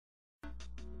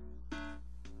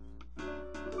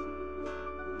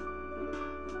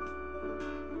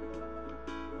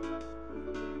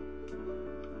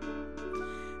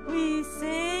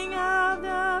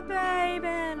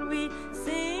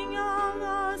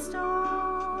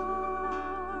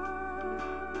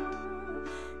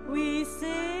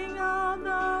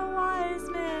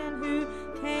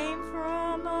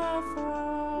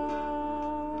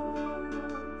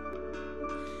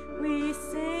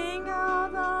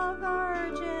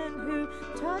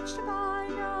touched by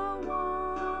no one.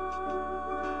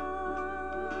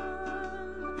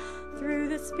 Through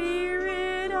the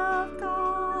Spirit of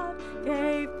God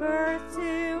gave birth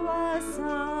to a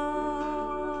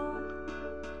Son.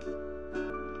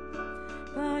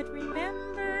 But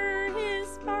remember,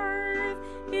 his birth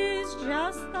is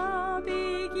just the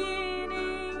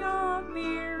beginning of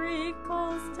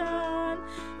miracles done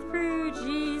through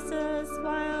Jesus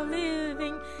while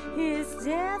living. His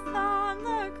death on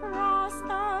the cross,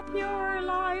 the pure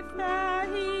life that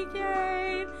he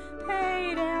gave,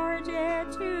 paid our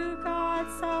debt to God,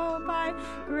 so by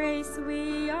grace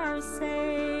we are saved.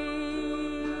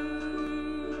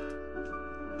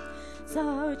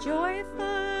 So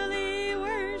joyfully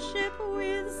worship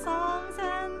with songs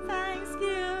and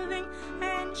thanksgiving,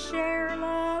 and share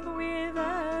love with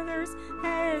others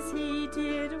as he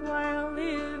did while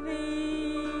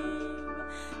living.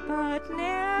 But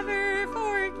never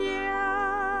forget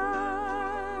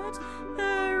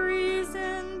the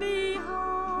reason behind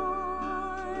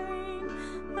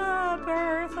the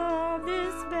birth of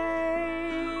this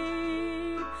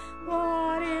babe,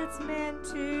 what it's meant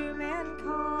to mankind.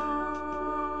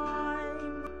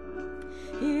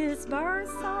 His birth